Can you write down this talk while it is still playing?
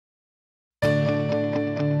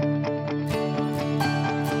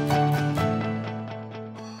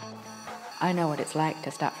I know what it's like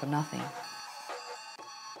to start from nothing.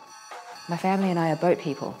 My family and I are boat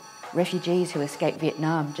people, refugees who escaped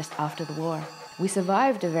Vietnam just after the war. We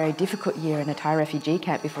survived a very difficult year in a Thai refugee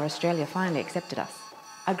camp before Australia finally accepted us.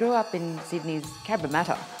 I grew up in Sydney's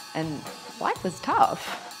Cabramatta, and life was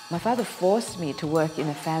tough. My father forced me to work in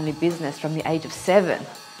a family business from the age of 7,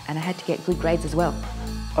 and I had to get good grades as well,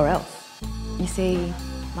 or else. You see,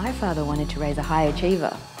 my father wanted to raise a high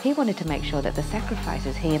achiever. He wanted to make sure that the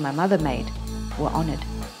sacrifices he and my mother made were honoured.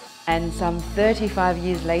 And some 35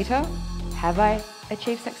 years later, have I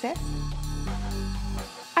achieved success?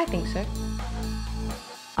 I think so.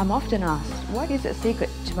 I'm often asked, what is the secret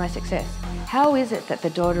to my success? How is it that the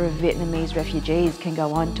daughter of Vietnamese refugees can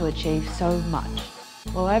go on to achieve so much?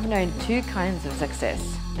 Well, I've known 2 kinds of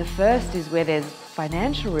success. The first is where there's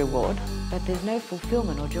financial reward, but there's no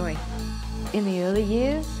fulfillment or joy. In the early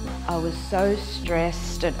years, I was so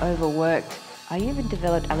stressed and overworked, I even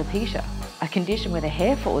developed alopecia, a condition where the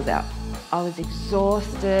hair falls out. I was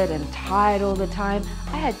exhausted and tired all the time.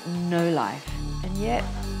 I had no life, and yet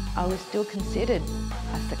I was still considered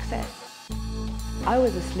a success. I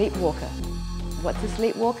was a sleepwalker. What's a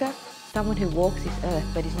sleepwalker? Someone who walks this earth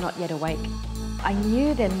but is not yet awake. I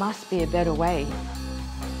knew there must be a better way.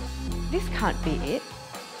 This can't be it.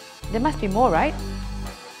 There must be more, right?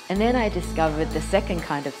 And then I discovered the second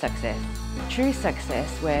kind of success. True success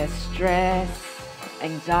where stress,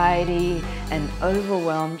 anxiety and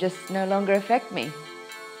overwhelm just no longer affect me.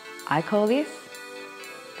 I call this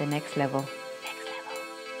the next level.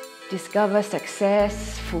 Discover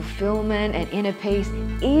success, fulfillment and inner peace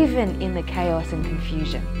even in the chaos and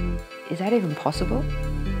confusion. Is that even possible?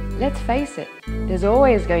 Let's face it, there's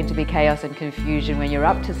always going to be chaos and confusion when you're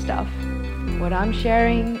up to stuff. What I'm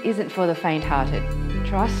sharing isn't for the faint-hearted.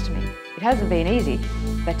 Trust me, it hasn't been easy.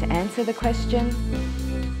 But to answer the question,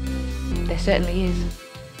 there certainly is.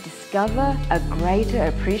 Discover a greater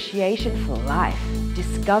appreciation for life.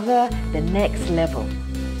 Discover the next level.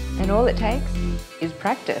 And all it takes is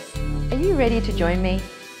practice. Are you ready to join me?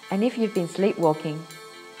 And if you've been sleepwalking,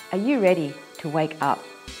 are you ready to wake up?